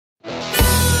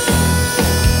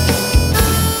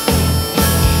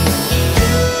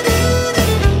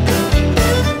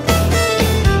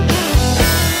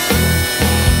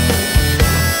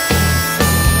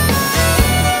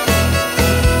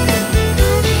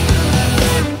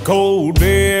cold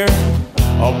beer,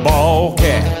 a ball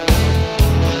cap.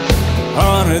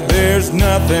 Honey, there's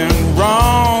nothing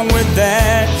wrong with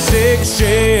that. 6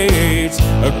 shades,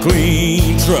 a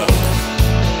clean truck.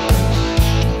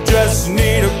 Just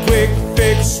need a quick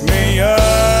fix me up.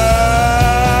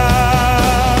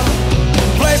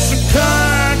 Play some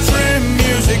country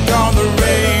music on the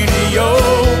radio.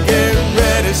 Get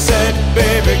ready, set,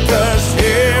 baby, 'cause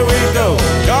here we go.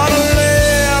 Gotta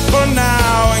live for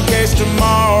now in case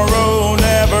tomorrow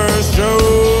never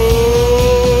shows.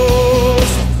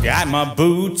 Got my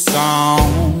boots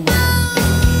on.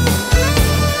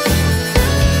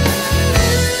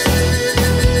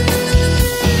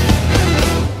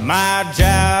 My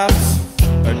job's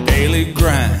a daily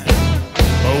grind,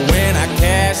 but when I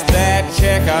cash that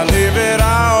check, I leave it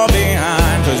all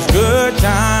behind. 'Cause good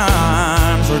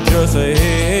times are just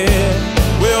ahead.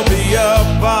 We'll be up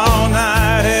all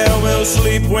night, hell, we'll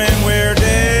sleep when we're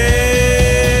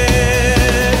dead.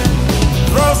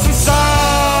 Throw some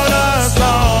sawdust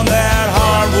on that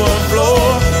hardwood floor.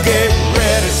 Get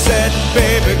ready, set,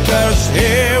 baby, 'cause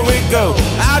here we go.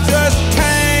 I just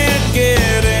can't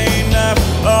get enough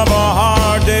of a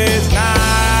hard day's night.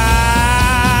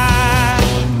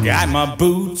 Got my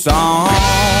boots on.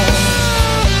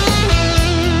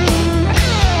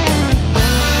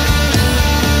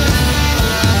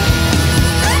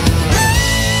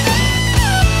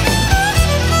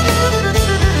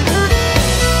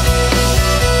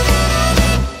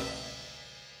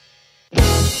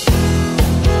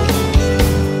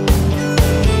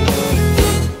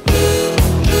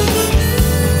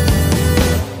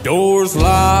 Doors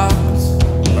locked,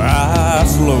 eyes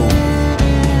slow.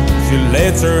 She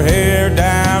lets her hair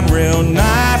down real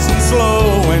nice and slow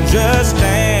and just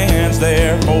stands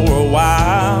there for a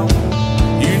while.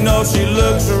 You know she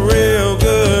looks real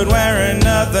good wearing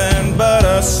nothing but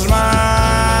a smile.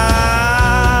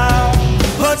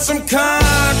 Put some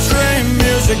country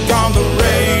music on the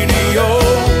radio.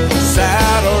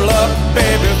 Saddle up,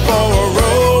 baby, for a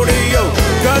rodeo.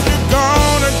 'Cause you're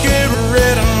gonna get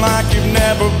ridden like you've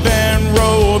never been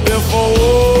rode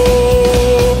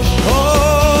before.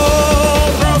 Oh,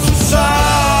 throw some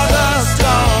sawdust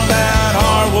on that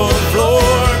hardwood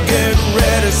floor. Get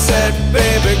ready, set,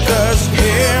 baby, 'cause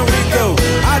here we go.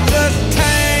 I just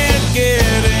can't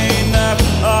get enough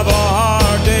of a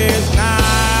hard day's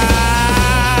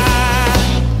night.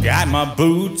 Got my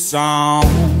boots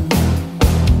on.